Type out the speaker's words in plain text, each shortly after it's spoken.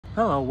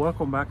Hello,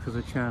 welcome back to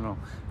the channel.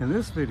 In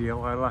this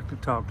video, I'd like to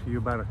talk to you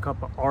about a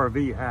couple of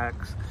RV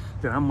hacks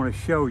that I'm going to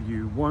show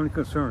you. One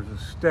concerns the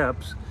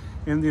steps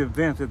in the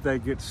event that they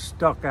get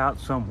stuck out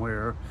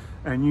somewhere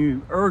and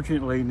you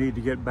urgently need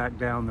to get back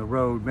down the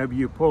road. Maybe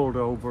you pulled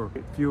over,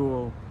 get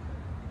fuel,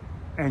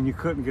 and you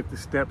couldn't get the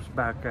steps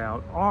back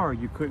out, or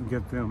you couldn't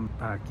get them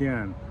back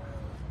in.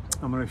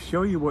 I'm going to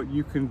show you what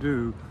you can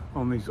do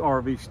on these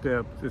RV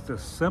steps. It's a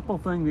simple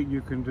thing that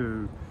you can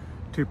do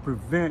to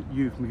prevent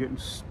you from getting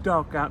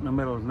stuck out in the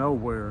middle of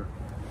nowhere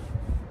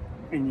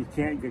and you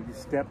can't get your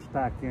steps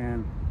back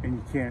in and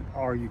you can't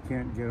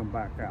get them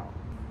back out.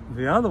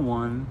 The other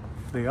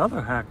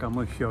hack I'm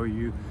going to show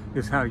you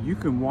is how you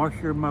can wash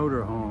your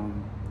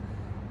motorhome,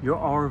 your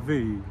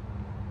RV,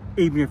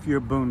 even if you're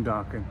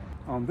boondocking.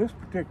 On this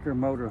particular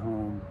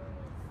motorhome,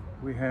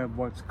 we have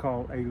what's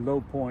called a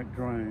low point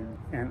drain,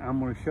 and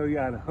I'm going to show you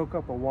how to hook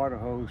up a water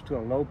hose to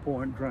a low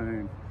point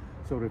drain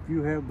so that if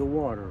you have the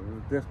water,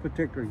 this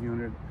particular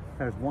unit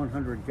has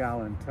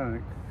 100-gallon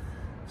tank,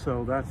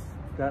 so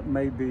that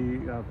may be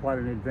quite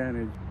an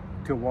advantage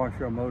to wash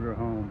your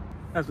motorhome.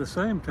 At the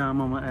same time,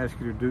 I'm going to ask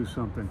you to do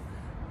something.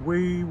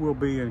 We will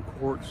be in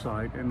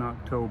Quartzsite in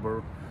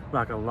October,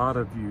 like a lot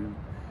of you,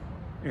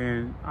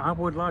 and I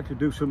would like to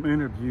do some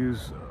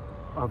interviews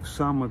of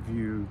some of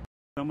you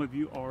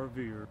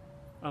RVers.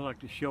 I like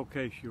to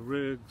showcase your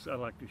rigs. I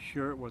like to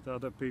share it with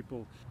other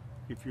people.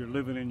 If you're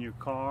living in your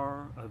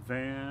car, a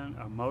van,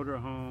 a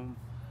motorhome,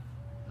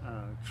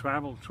 a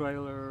travel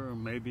trailer, or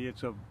maybe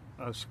it's a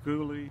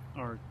schoolie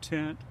or a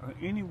tent, or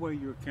any way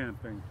you're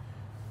camping,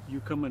 you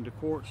come into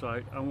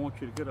Quartzsite, I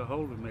want you to get a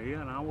hold of me,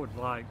 and I would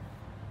like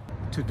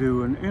to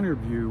do an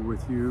interview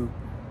with you.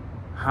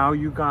 How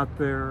you got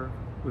there,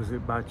 was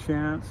it by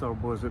chance or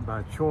was it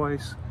by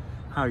choice?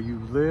 How you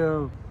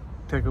live,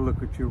 take a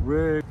look at your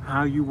rig,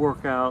 how you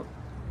work out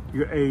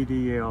your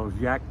ADLs,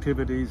 your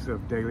activities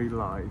of daily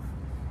life.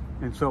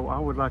 And so I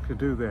would like to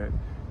do that.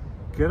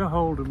 Get a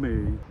hold of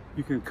me.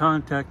 You can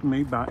contact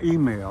me by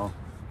email.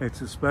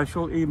 It's a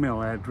special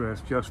email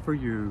address just for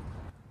you.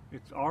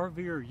 It's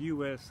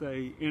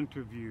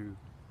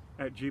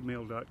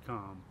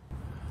rverusainterview@gmail.com.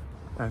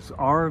 That's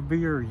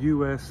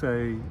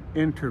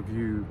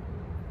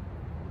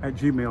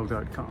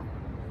rverusainterview@gmail.com.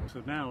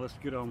 So now let's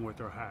get on with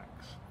our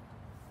hacks.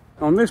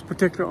 On this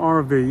particular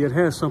RV, it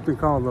has something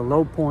called the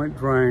low point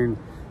drain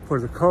for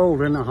the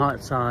cold and the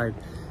hot side.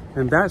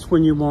 And that's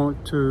when you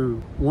want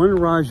to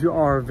winterize your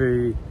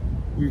RV.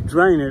 You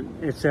drain it,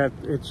 it's at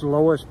its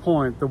lowest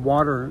point. The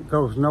water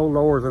goes no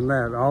lower than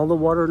that. All the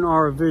water in the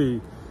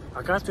RV.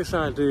 I got this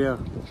idea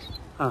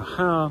of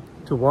how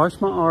to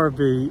wash my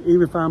RV,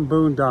 even if I'm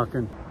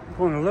boondocking. I'm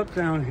going to look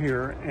down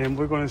here and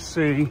we're going to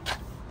see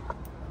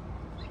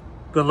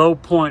the low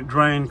point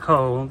drain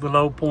cold, the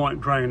low point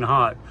drain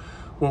hot.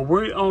 Well,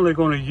 we're only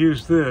going to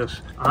use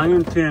this. I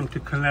intend to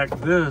connect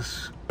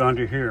this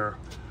under here.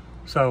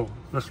 So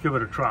let's give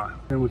it a try.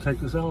 Then we'll take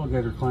this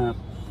alligator clamp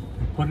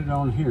and put it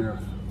on here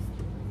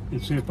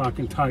and see if I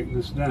can tighten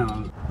this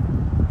down.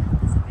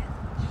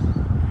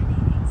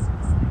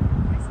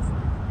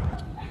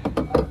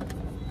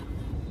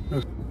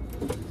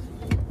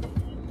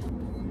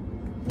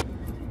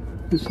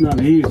 It's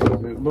not easy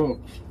as it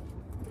looks.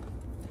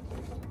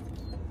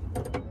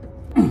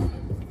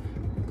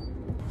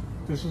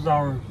 This is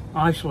our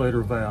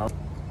isolator valve.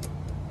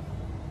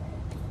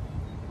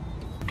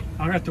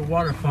 I got the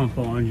water pump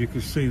on, you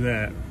can see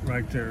that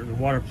right there. The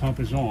water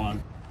pump is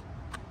on.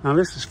 Now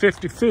this is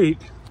 50 feet,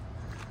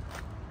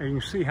 and you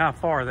can see how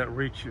far that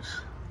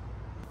reaches.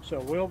 So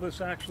will this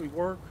actually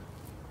work?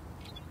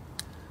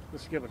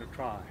 Let's give it a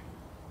try.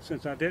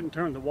 Since I didn't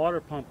turn the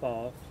water pump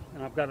off,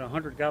 and I've got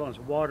 100 gallons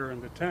of water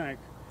in the tank,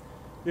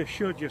 this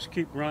should just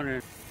keep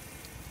running.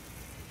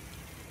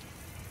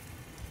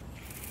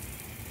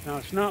 Now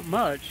it's not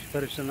much,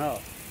 but it's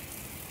enough.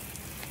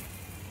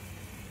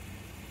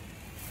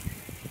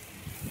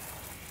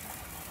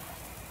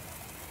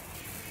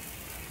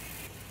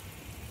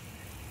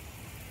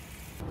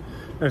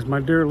 As my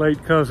dear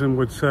late cousin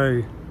would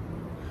say,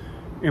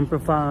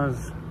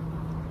 improvise,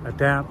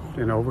 adapt,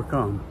 and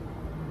overcome.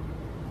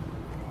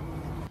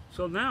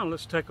 So now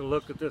let's take a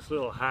look at this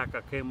little hack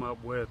I came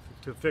up with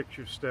to fix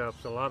your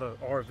steps. A lot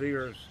of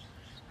RVers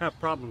have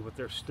problems with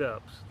their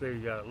steps,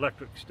 the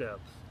electric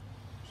steps.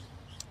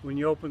 When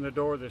you open the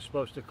door, they're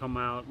supposed to come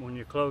out. When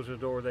you close the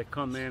door, they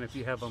come in if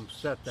you have them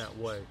set that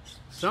way.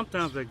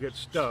 Sometimes they get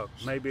stuck.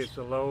 Maybe it's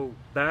a low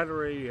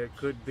battery, it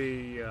could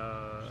be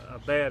a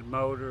bad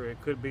motor,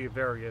 it could be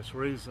various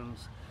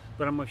reasons.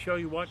 But I'm going to show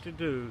you what to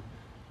do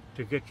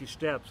to get your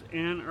steps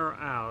in or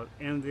out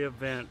in the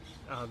event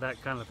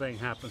that kind of thing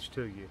happens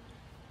to you.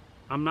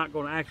 I'm not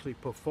going to actually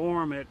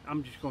perform it,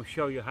 I'm just going to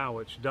show you how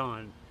it's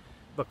done,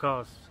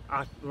 because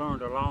I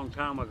learned a long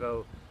time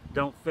ago,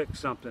 don't fix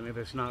something if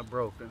it's not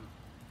broken.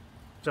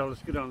 So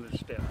let's get on the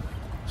steps.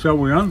 So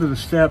we're under the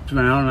steps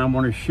now, and I'm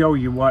going to show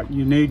you what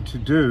you need to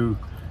do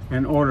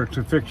in order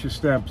to fix your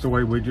steps the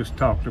way we just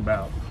talked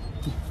about.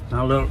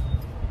 Now look.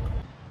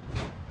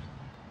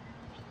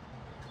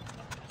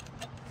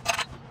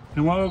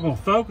 And what we're going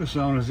to focus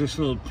on is this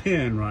little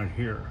pin right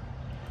here.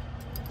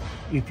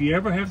 If you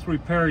ever have to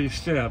repair your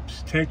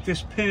steps, take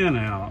this pin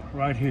out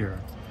right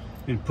here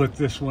and put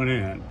this one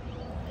in.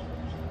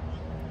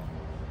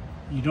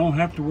 You don't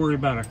have to worry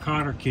about a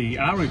cotter key.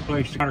 I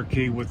replaced the cotter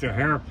key with the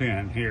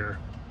hairpin here.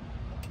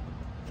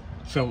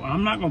 So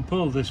I'm not going to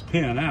pull this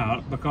pin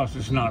out because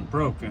it's not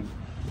broken.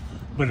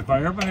 But if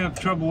I ever have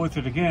trouble with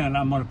it again,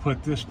 I'm going to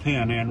put this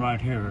pin in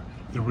right here.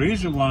 The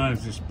reason why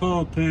is this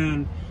pull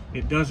pin,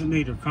 it doesn't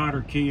need a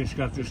cotter key. It's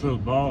got this little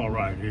ball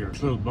right here.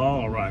 This little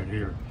ball right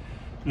here.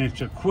 And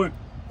it's a quick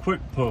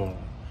pull.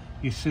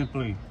 You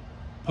simply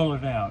pull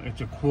it out.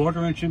 It's a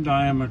 1/4 inch in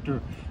diameter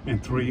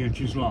and 3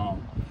 inches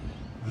long.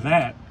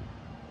 That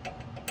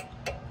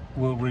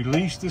will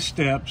release the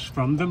steps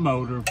from the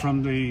motor,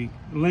 from the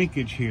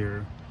linkage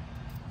here,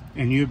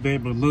 and you'll be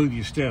able to move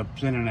your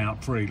steps in and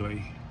out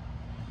freely.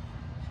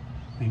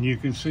 And you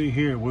can see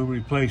here, we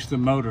replaced the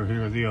motor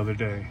here the other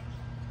day.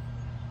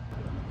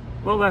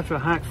 Well, that's a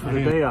hack for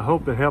today. I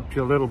hope it helped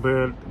you a little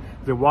bit.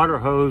 The water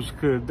hose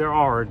there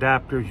are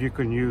adapters. You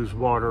can use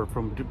water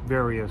from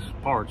various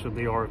parts of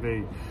the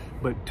RV.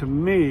 But to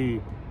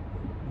me,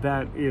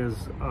 that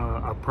is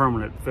a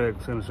permanent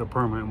fix, and it's a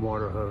permanent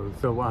water hose.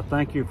 So I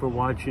thank you for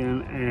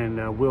watching,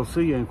 and we'll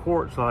see you in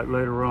Quartzsite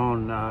later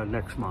on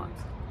next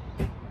month.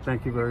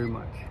 Thank you very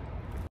much.